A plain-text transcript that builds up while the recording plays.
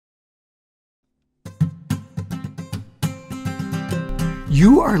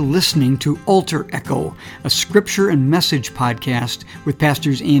You are listening to Altar Echo, a scripture and message podcast with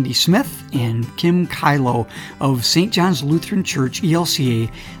Pastors Andy Smith and Kim Kylo of St. John's Lutheran Church, ELCA,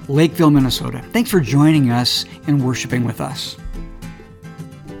 Lakeville, Minnesota. Thanks for joining us and worshiping with us.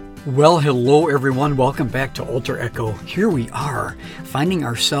 Well, hello everyone. Welcome back to Altar Echo. Here we are, finding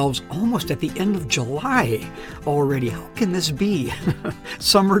ourselves almost at the end of July already. How can this be?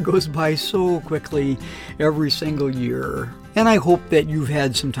 Summer goes by so quickly every single year. And I hope that you've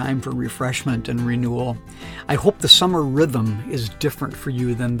had some time for refreshment and renewal. I hope the summer rhythm is different for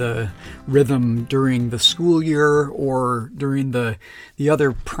you than the rhythm during the school year or during the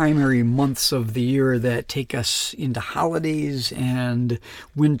other primary months of the year that take us into holidays and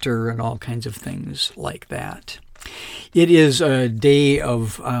winter and all kinds of things like that. It is a day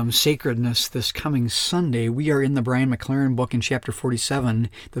of sacredness this coming Sunday. We are in the Brian McLaren book in chapter 47,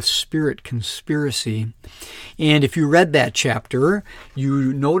 The Spirit Conspiracy. And if you read that chapter,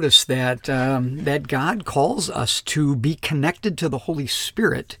 you notice that that God calls us to be connected to the Holy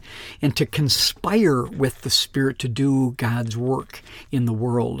Spirit and to conspire with the Spirit to do God's work in the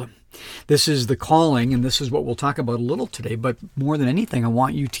world. This is the calling, and this is what we'll talk about a little today, but more than anything, I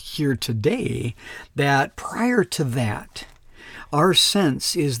want you to hear today that prior to that, our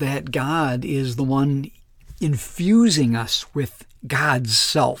sense is that God is the one infusing us with God's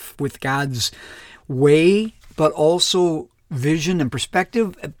self, with God's way, but also vision and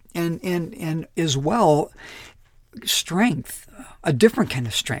perspective, and as well, strength, a different kind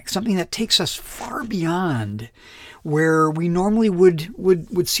of strength, something that takes us far beyond where we normally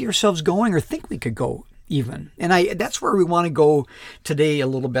would see ourselves going or think we could go even. And that's where we want to go today a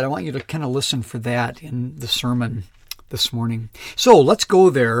little bit. I want you to kind of listen for that in the sermon this morning. So let's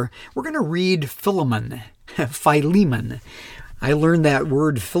go there. We're going to read Philemon. I learned that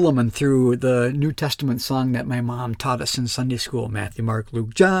word Philemon through the New Testament song that my mom taught us in Sunday school. Matthew, Mark,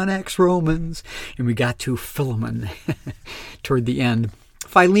 Luke, John, Acts, Romans. And we got to Philemon toward the end.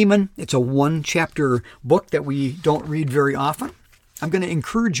 Philemon, it's a one-chapter book that we don't read very often. I'm going to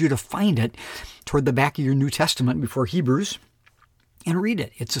encourage you to find it toward the back of your New Testament before Hebrews and read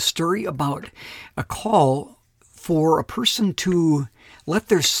it. It's a story about a call for a person to let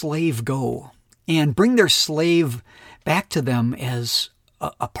their slave go and bring their slave back to them as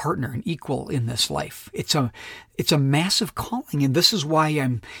a partner, an equal in this life. It's a massive calling, and this is why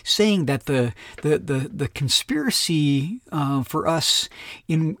I'm saying that the conspiracy for us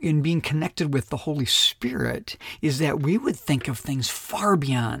in being connected with the Holy Spirit is that we would think of things far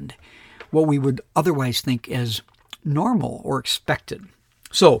beyond what we would otherwise think as normal or expected.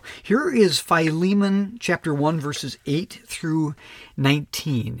 So here is Philemon chapter 1, verses 8 through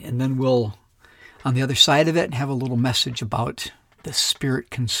 19, and then we'll, on the other side of it, have a little message about the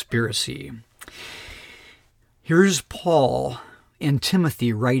Spirit Conspiracy. Here's Paul and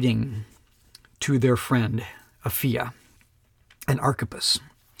Timothy writing to their friend Apphia and Archippus.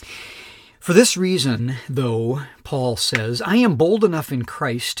 For this reason, though, Paul says, I am bold enough in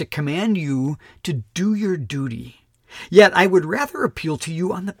Christ to command you to do your duty. Yet I would rather appeal to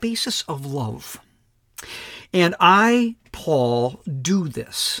you on the basis of love. And I, Paul, do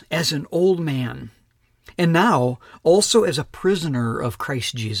this as an old man, and now also as a prisoner of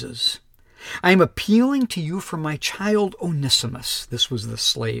Christ Jesus. I am appealing to you for my child Onesimus, this was the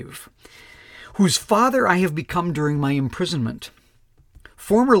slave, whose father I have become during my imprisonment.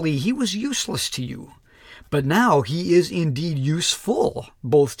 Formerly he was useless to you, but now he is indeed useful,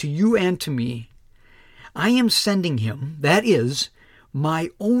 both to you and to me. I am sending him, that is, my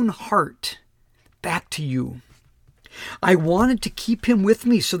own heart, back to you. I wanted to keep him with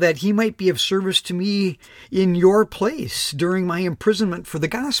me so that he might be of service to me in your place during my imprisonment for the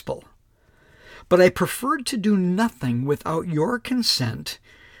gospel. But I preferred to do nothing without your consent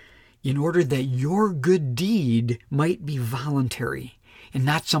in order that your good deed might be voluntary and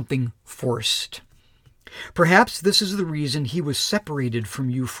not something forced. Perhaps this is the reason he was separated from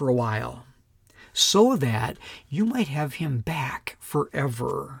you for a while, so that you might have him back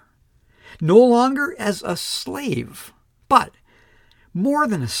forever. No longer as a slave, but more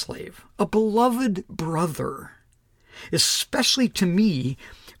than a slave, a beloved brother, especially to me,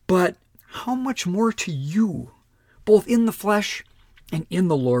 but how much more to you, both in the flesh and in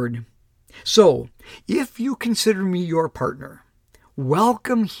the Lord. So, if you consider me your partner,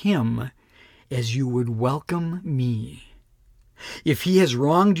 welcome him as you would welcome me. If he has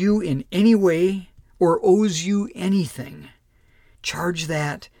wronged you in any way or owes you anything, charge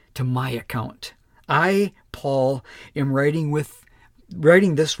that to my account. I, Paul, am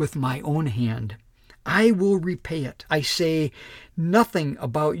writing this with my own hand. I will repay it. I say nothing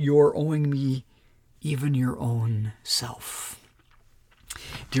about your owing me even your own self.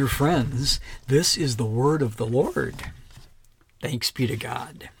 Dear friends, this is the word of the Lord. Thanks be to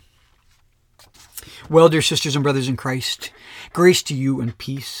God. Well, dear sisters and brothers in Christ, grace to you and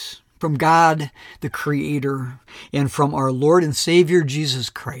peace from God, the Creator, and from our Lord and Savior, Jesus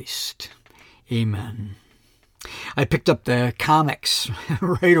Christ. Amen. I picked up the comics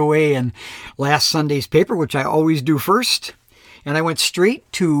right away in last Sunday's paper, which I always do first, and I went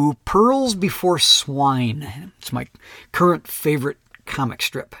straight to Pearls Before Swine. It's my current favorite comic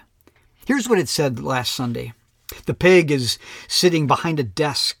strip. Here's what it said last Sunday. The pig is sitting behind a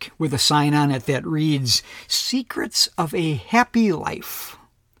desk with a sign on it that reads, "Secrets of a Happy Life."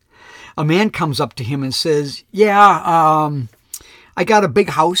 A man comes up to him and says, I got a big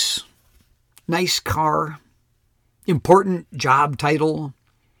house, nice car, important job title,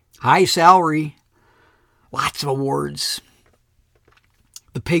 high salary, lots of awards.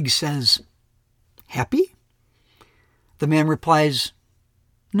 The pig says, "Happy?" The man replies,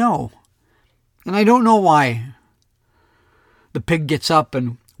 "No, and I don't know why." The pig gets up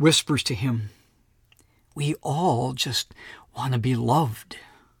and whispers to him, "We all just want to be loved."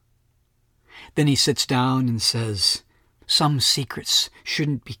 Then he sits down and says, "Some secrets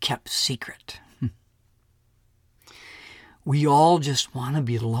shouldn't be kept secret." We all just want to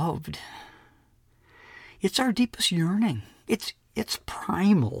be loved. It's our deepest yearning. It's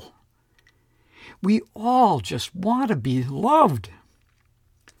primal. We all just want to be loved.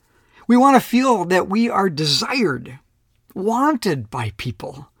 We want to feel that we are desired, wanted by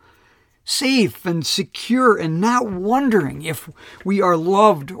people, safe and secure, and not wondering if we are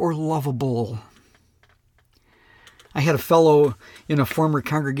loved or lovable. I had a fellow in a former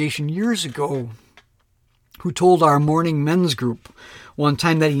congregation years ago who told our morning men's group one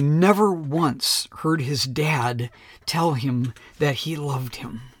time that he never once heard his dad tell him that he loved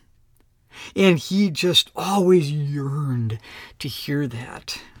him. And he just always yearned to hear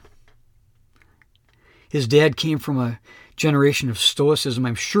that. His dad came from a generation of stoicism,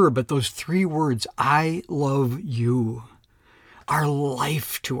 I'm sure, but those 3 words, "I love you," are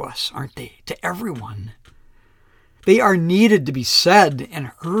life to us, aren't they? To everyone. They are needed to be said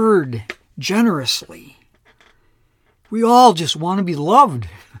and heard generously. We all just want to be loved.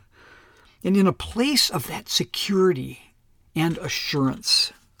 And in a place of that security and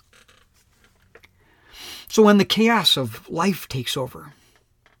assurance. So when the chaos of life takes over,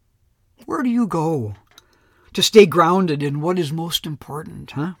 where do you go to stay grounded in what is most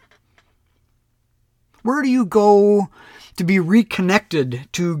important, huh? Where do you go to be reconnected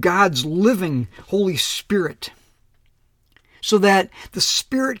to God's living Holy Spirit so that the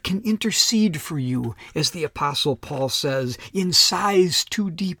Spirit can intercede for you, as the Apostle Paul says, in sighs too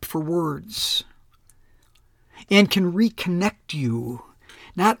deep for words, and can reconnect you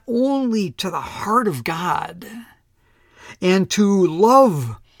not only to the heart of God and to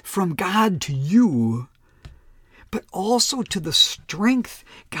love from God to you, but also to the strength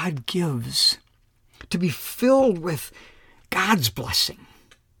God gives to be filled with God's blessing,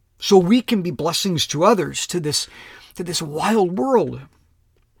 so we can be blessings to others, to this wild world.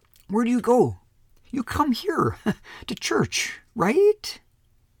 Where do you go? You come here to church, right?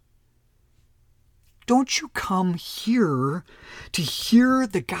 Don't you come here to hear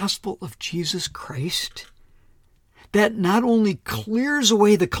the gospel of Jesus Christ that not only clears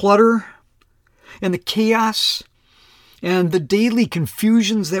away the clutter and the chaos and the daily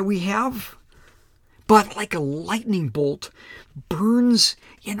confusions that we have, but like a lightning bolt burns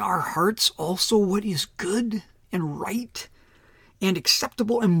in our hearts also what is good and right and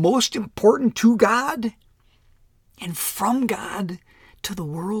acceptable and most important to God and from God to the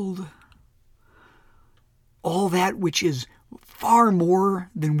world. All that which is far more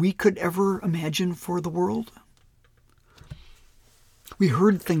than we could ever imagine for the world. We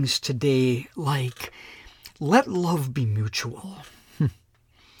heard things today like, "Let love be mutual." It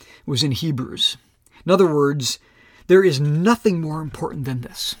was in Hebrews. In other words, there is nothing more important than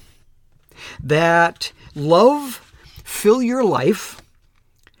this. That love fill your life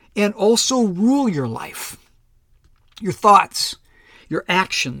and also rule your life. Your thoughts, your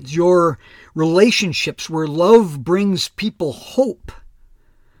actions, your relationships, where love brings people hope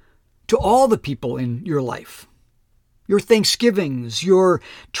to all the people in your life. Your thanksgivings, your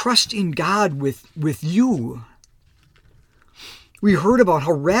trust in God with you. We heard about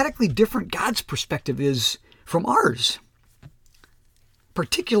how radically different God's perspective is from ours.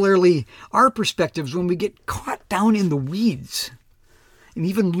 Particularly our perspectives when we get caught down in the weeds and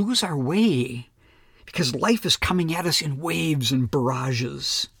even lose our way because life is coming at us in waves and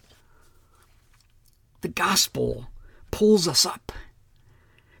barrages. The gospel pulls us up,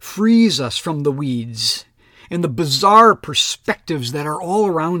 frees us from the weeds, and the bizarre perspectives that are all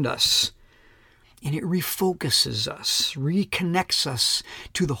around us. And it refocuses us, reconnects us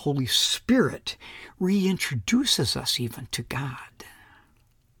to the Holy Spirit, reintroduces us even to God.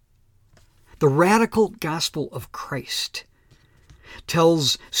 The radical gospel of Christ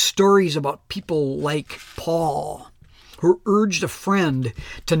tells stories about people like Paul, who urged a friend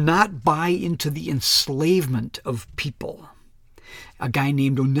to not buy into the enslavement of people. A guy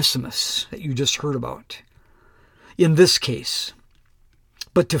named Onesimus that you just heard about. In this case,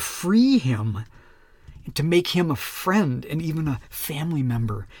 but to free him and to make him a friend and even a family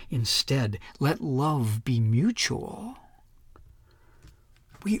member instead. Let love be mutual.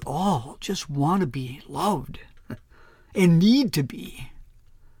 We all just want to be loved and need to be.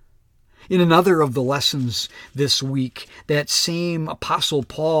 In another of the lessons this week, that same Apostle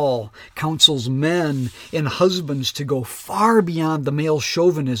Paul counsels men and husbands to go far beyond the male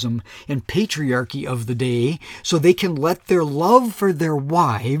chauvinism and patriarchy of the day so they can let their love for their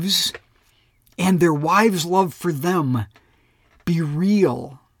wives and their wives' love for them be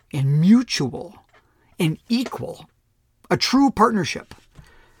real and mutual and equal, a true partnership,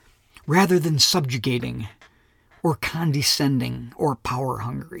 rather than subjugating or condescending or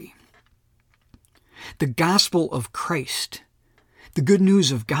power-hungry. The gospel of Christ, the good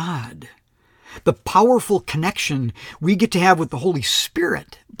news of God, the powerful connection we get to have with the Holy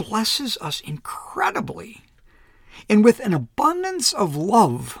Spirit blesses us incredibly. And with an abundance of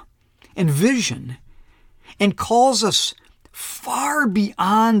love and vision, and calls us far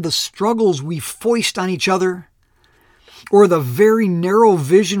beyond the struggles we foist on each other, or the very narrow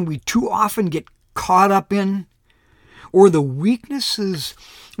vision we too often get caught up in, or the weaknesses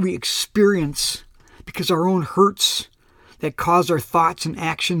we experience because our own hurts that cause our thoughts and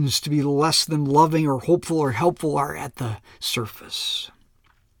actions to be less than loving or hopeful or helpful are at the surface.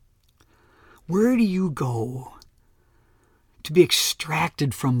 Where do you go to be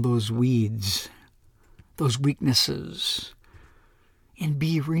extracted from those weeds, those weaknesses, and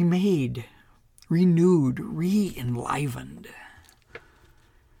be remade, renewed, re-enlivened?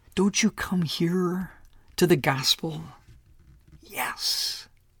 Don't you come here to the gospel? Yes.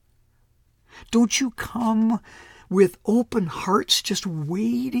 Don't you come with open hearts just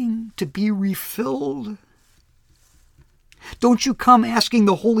waiting to be refilled? Don't you come asking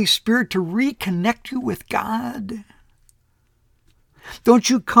the Holy Spirit to reconnect you with God? Don't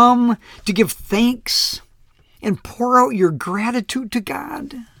you come to give thanks and pour out your gratitude to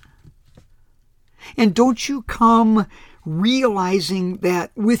God? And don't you come realizing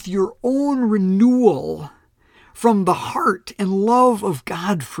that with your own renewal from the heart and love of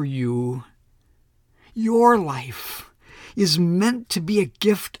God for you, your life is meant to be a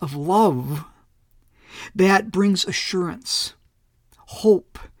gift of love that brings assurance,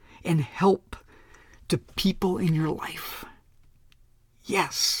 hope, and help to people in your life.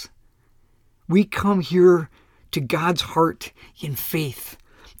 Yes, we come here to God's heart in faith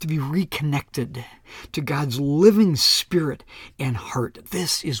to be reconnected to God's living spirit and heart.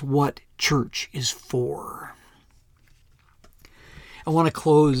 This is what church is for. I want to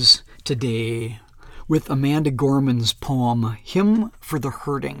close today with Amanda Gorman's poem, Hymn for the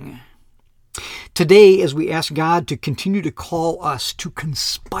Hurting. Today, as we ask God to continue to call us to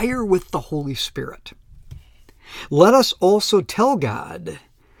conspire with the Holy Spirit, let us also tell God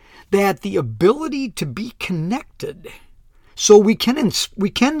that the ability to be connected so we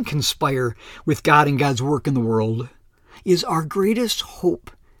can conspire with God and God's work in the world is our greatest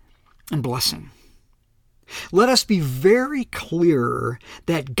hope and blessing. Let us be very clear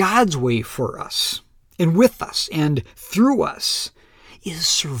that God's way for us and with us and through us is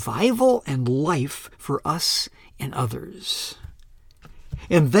survival and life for us and others.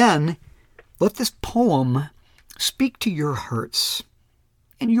 And then let this poem speak to your hearts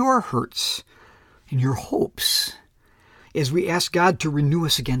and your hurts and your hopes as we ask God to renew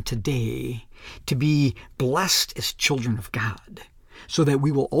us again today to be blessed as children of God, so that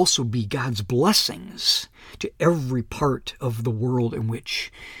we will also be God's blessings to every part of the world in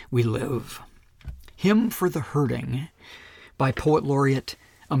which we live. Hymn for the Hurting by Poet Laureate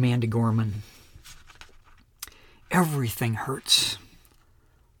Amanda Gorman. Everything hurts.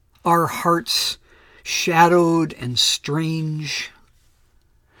 Our hearts shadowed and strange,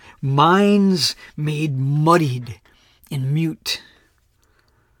 minds made muddied and mute.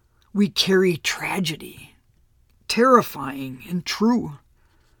 We carry tragedy, terrifying and true.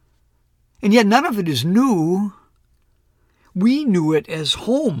 And yet none of it is new. We knew it as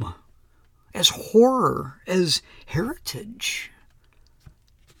home, as horror, as heritage.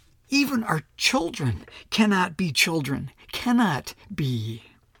 Even our children cannot be children, cannot be.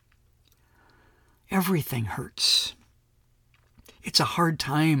 everything hurts. It's a hard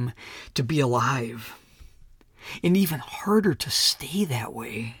time to be alive, and even harder to stay that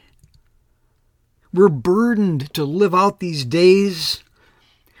way. We're burdened to live out these days,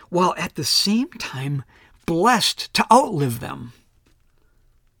 while at the same time blessed to outlive them.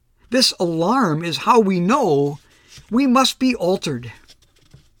 This alarm is how we know we must be altered.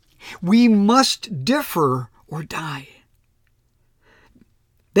 We must differ or die.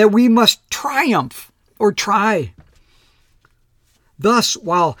 That we must triumph or try. Thus,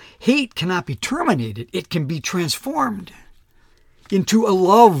 while hate cannot be terminated, it can be transformed into a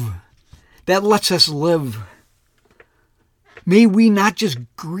love that lets us live. May we not just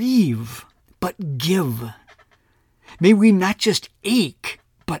grieve, but give. May we not just ache,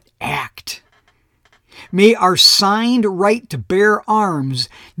 but act. May our signed right to bear arms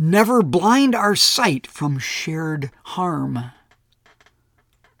never blind our sight from shared harm.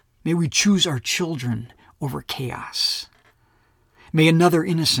 May we choose our children over chaos. May another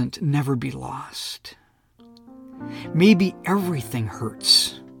innocent never be lost. Maybe everything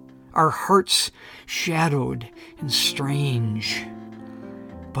hurts, our hearts shadowed and strange.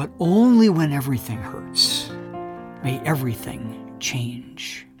 But only when everything hurts, may everything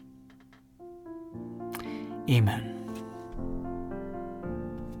change. Amen.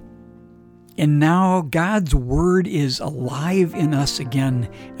 And now God's Word is alive in us again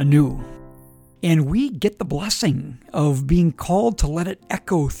anew. And we get the blessing of being called to let it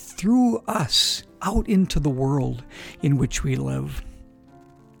echo through us out into the world in which we live.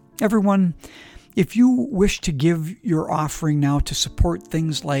 Everyone, if you wish to give your offering now to support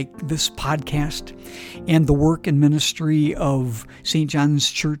things like this podcast and the work and ministry of St. John's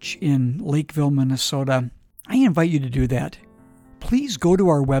Church in Lakeville, Minnesota, I invite you to do that. Please go to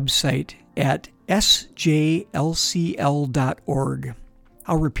our website at sjlcl.org.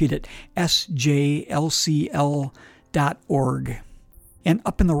 I'll repeat it, sjlcl.org. And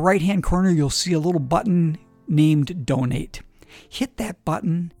up in the right-hand corner, you'll see a little button named Donate. Hit that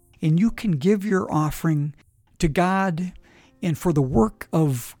button, and you can give your offering to God and for the work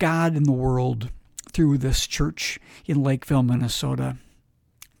of God in the world through this church in Lakeville, Minnesota.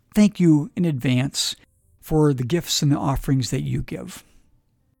 Thank you in advance for the gifts and the offerings that you give.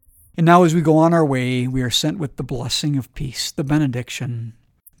 And now as we go on our way, we are sent with the blessing of peace, the benediction.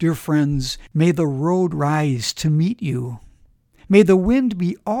 Dear friends, may the road rise to meet you. May the wind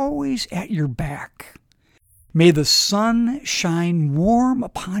be always at your back. May the sun shine warm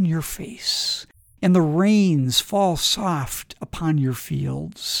upon your face, and the rains fall soft upon your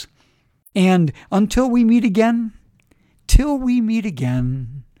fields. And until we meet again,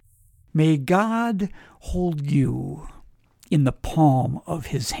 may God hold you in the palm of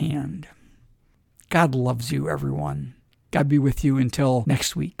his hand. God loves you, everyone. God be with you until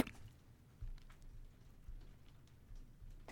next week.